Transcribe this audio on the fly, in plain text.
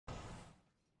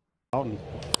out. And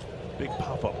big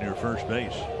pop up near first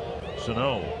base.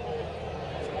 Sano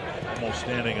almost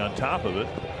standing on top of it.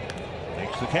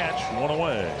 Makes the catch, 1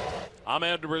 away.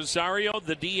 Ahmed Rosario,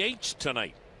 the DH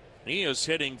tonight. He is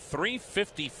hitting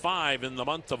 .355 in the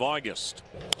month of August.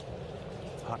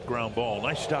 Hot ground ball.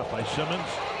 Nice stop by Simmons.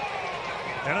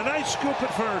 And a nice scoop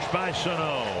at first by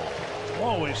Sano.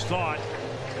 Always thought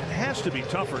it has to be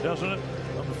tougher, doesn't it?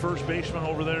 On the first baseman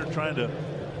over there trying to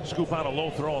scoop out a low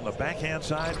throw on the backhand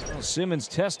side. Simmons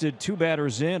tested 2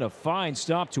 batters in. A fine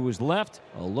stop to his left.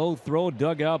 A low throw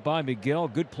dug out by Miguel.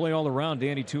 Good play all around,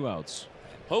 Danny. 2 outs.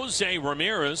 Jose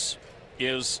Ramirez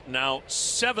is now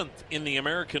 7th in the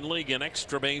American League in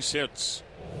extra base hits.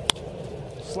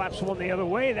 Slaps one the other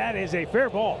way. That is a fair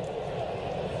ball.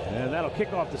 And that'll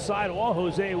kick off the sidewall.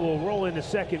 Jose will roll into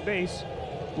second base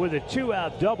with a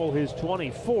 2-out double, his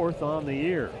 24th on the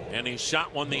year. And he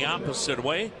shot one the opposite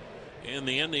way. And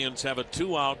the Indians have a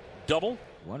 2-out double.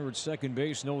 Runner at second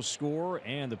base, no score,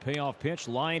 and the payoff pitch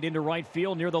lined into right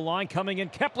field near the line. Coming in,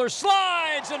 Kepler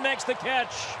slides and makes the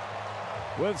catch.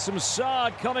 With some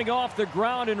sod coming off the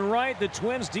ground and right, the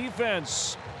Twins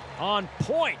defense on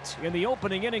point in the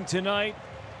opening inning tonight.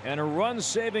 And a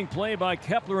run-saving play by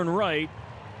Kepler and right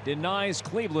denies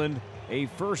Cleveland a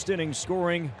first inning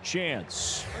scoring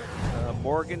chance.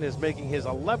 Morgan is making his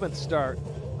 11th start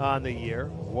on the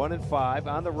year, 1-5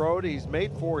 on the road. He's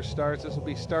made 4 starts. This will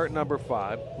be start number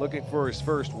 5, looking for his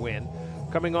first win.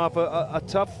 Coming off a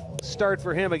tough start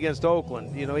for him against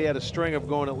Oakland. You know, he had a string of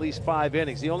going at least 5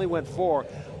 innings. He only went 4,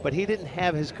 but he didn't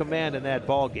have his command in that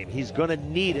ball game. He's going to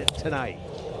need it tonight.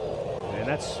 And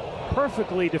that's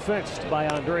perfectly defensed by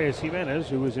Andreas Jimenez,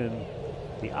 who was in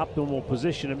the optimal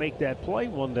position to make that play.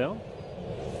 1 down.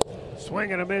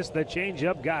 Swing and a miss. The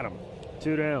changeup got him.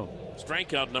 2 down.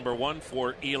 Strikeout number 1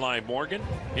 for Eli Morgan.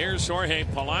 Here's Jorge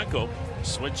Polanco,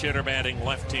 switch hitter batting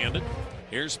left-handed.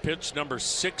 Here's pitch number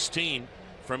 16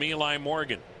 from Eli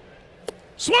Morgan.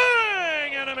 Swing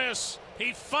and a miss.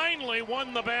 He finally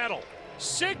won the battle.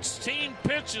 16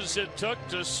 pitches it took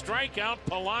to strike out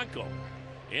Polanco.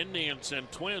 Indians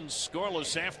and Twins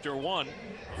scoreless after 1.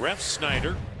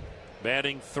 Refsnyder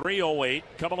batting .308,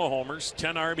 couple of homers,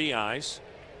 10 RBIs.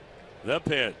 The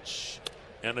pitch.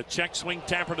 And a check swing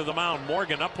tapper to the mound.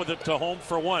 Morgan up with it to home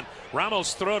for 1.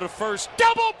 Ramos throw to first.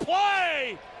 Double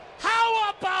play!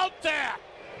 How about that?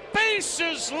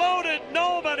 Bases loaded,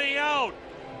 nobody out.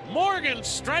 Morgan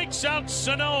strikes out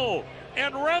Sano.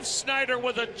 And Refsnyder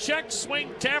with a check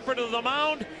swing tapper to the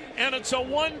mound. And it's a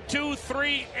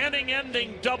 1-2-3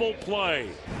 inning-ending double play.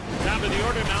 Top of the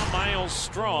order now, Miles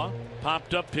Straw.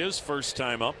 Popped up his first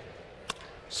time up.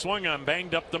 Swung on,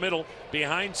 banged up the middle,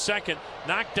 behind second,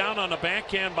 knocked down on a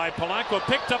backhand by Polanco,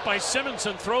 picked up by Simmons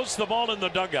and throws the ball in the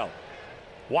dugout.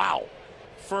 Wow.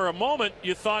 For a moment,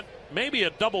 you thought maybe a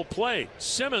double play.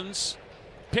 Simmons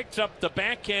picked up the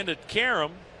backhanded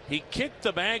carom. He kicked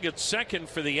the bag at second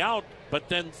for the out, but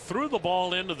then threw the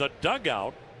ball into the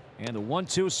dugout. And the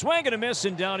 1-2 swing and a miss,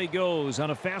 and down he goes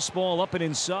on a fastball up and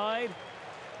inside.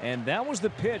 And that was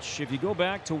the pitch. If you go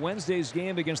back to Wednesday's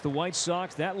game against the White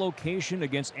Sox, that location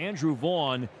against Andrew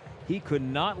Vaughn, he could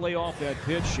not lay off that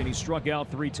pitch, and he struck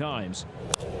out 3 times.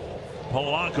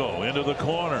 Polanco into the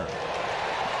corner.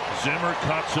 Zimmer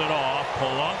cuts it off.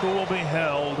 Polanco will be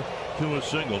held to a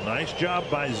single. Nice job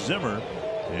by Zimmer.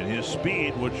 And his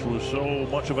speed, which was so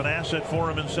much of an asset for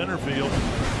him in center field,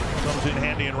 comes in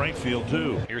handy in right field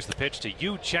too. Here's the pitch to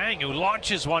Yu Chang, who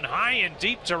launches one high and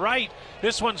deep to right.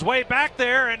 This one's way back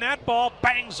there, and that ball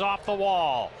bangs off the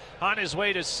wall. On his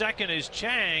way to second is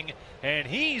Chang, and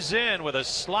he's in with a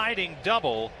sliding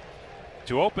double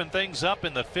to open things up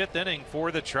in the 5th inning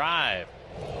for the Tribe.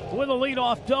 With a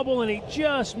leadoff double, and he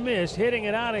just missed, hitting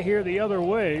it out of here the other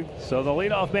way. So the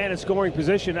leadoff man in scoring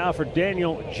position now for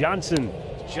Daniel Johnson.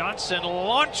 Johnson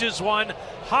launches one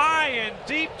high and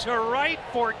deep to right.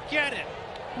 Forget it.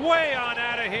 Way on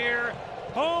out of here.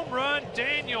 Home run,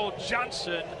 Daniel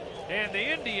Johnson. And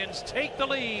the Indians take the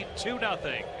lead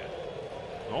 2-0.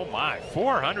 Oh my,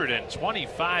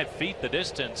 425 feet the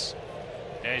distance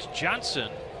as Johnson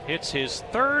hits his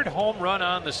 3rd home run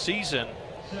on the season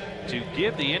to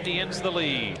give the Indians the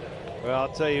lead. Well,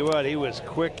 I'll tell you what, he was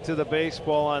quick to the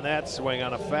baseball on that swing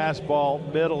on a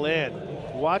fastball middle in.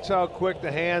 Watch how quick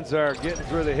the hands are getting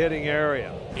through the hitting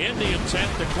area. Indians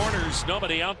at the corners,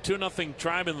 nobody out, 2-0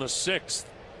 Tribe in the 6th.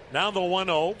 Now the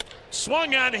 1-0.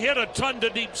 Swung on, hit a ton to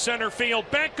deep center field.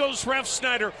 Back goes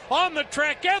Refsnyder on the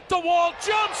track at the wall,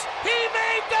 jumps. He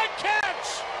made the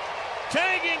catch.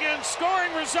 Tagging and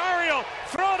scoring Rosario.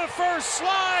 Throw to first,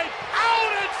 slide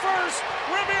out at first.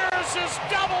 Ramirez is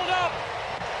doubled up.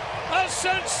 A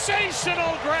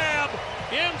sensational grab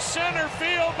in center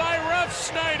field by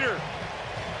Refsnyder.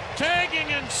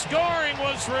 Tagging and scoring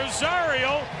was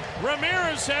Rosario.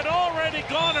 Ramirez had already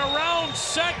gone around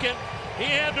second. He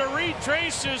had to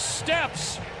retrace his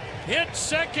steps, hit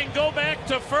second, go back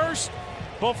to first.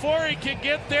 Before he could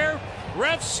get there,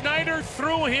 Refsnyder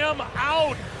threw him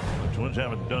out. The Twins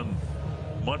haven't done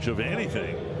much of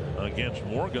anything against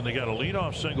Morgan. They got a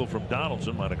leadoff single from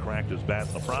Donaldson, might have cracked his bat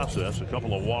in the process. A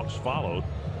couple of walks followed.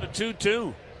 A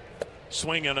 2-2.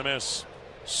 Swing and a miss.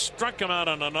 Struck him out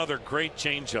on another great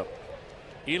changeup.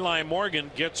 Eli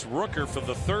Morgan gets Rooker for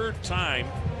the third time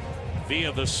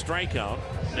via the strikeout.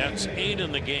 That's 8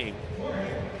 in the game.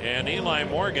 And Eli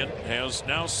Morgan has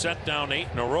now set down 8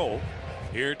 in a row.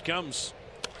 Here it comes.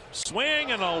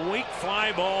 Swing and a weak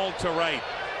fly ball to right.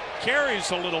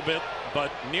 Carries a little bit,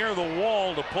 but near the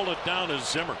wall to pull it down is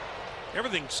Zimmer.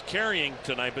 Everything's carrying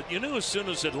tonight, but you knew as soon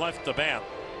as it left the bat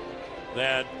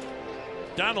that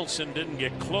Donaldson didn't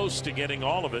get close to getting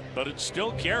all of it, but it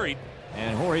still carried.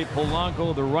 And Jorge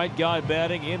Polanco, the right guy,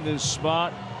 batting in this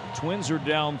spot. Twins are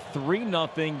down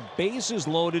 3-0, bases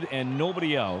loaded and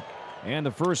nobody out. And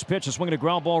the first pitch, a swing and a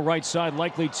ground ball right side,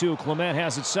 likely two. Clement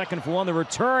has it second for one. The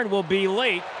return will be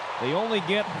late. They only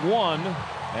get one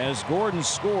as Gordon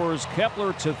scores.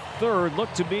 Kepler to third.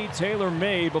 Looked to be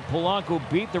tailor-made, but Polanco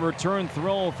beat the return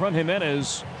throw from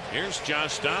Jimenez. Here's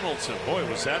Josh Donaldson. Boy,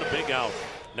 was that a big out.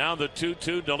 Now the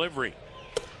 2-2 delivery.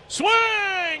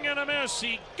 Swing and a miss.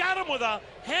 He got him with a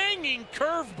hanging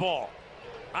curveball.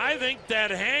 I think that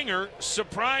hanger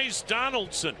surprised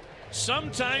Donaldson.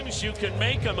 Sometimes you can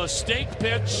make a mistake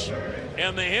pitch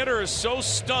and the hitter is so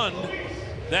stunned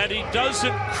that he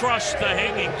doesn't crush the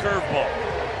hanging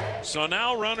curveball. So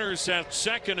now runners at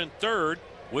second and third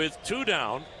with 2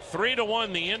 down.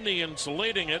 3-1, the Indians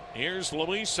leading it. Here's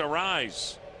Luis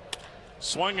Arraez.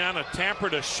 Swung on a tapper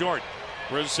to short.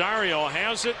 Rosario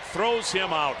has it, throws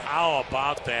him out. How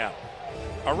about that?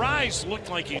 Arraez looked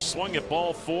like he swung at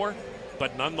ball 4.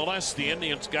 But nonetheless, the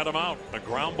Indians got him out. A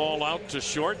ground ball out to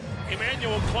short.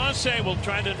 Emmanuel Clase will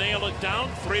try to nail it down.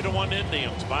 3-1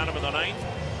 Indians. Bottom of the 9th.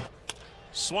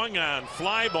 Swung on.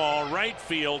 Fly ball. Right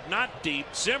field. Not deep.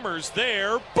 Zimmer's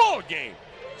there. Ball game.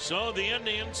 So the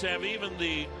Indians have even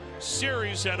the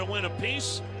series at a win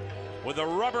apiece, with the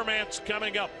rubber mats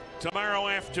coming up tomorrow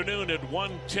afternoon at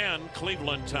 1:10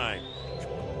 Cleveland time.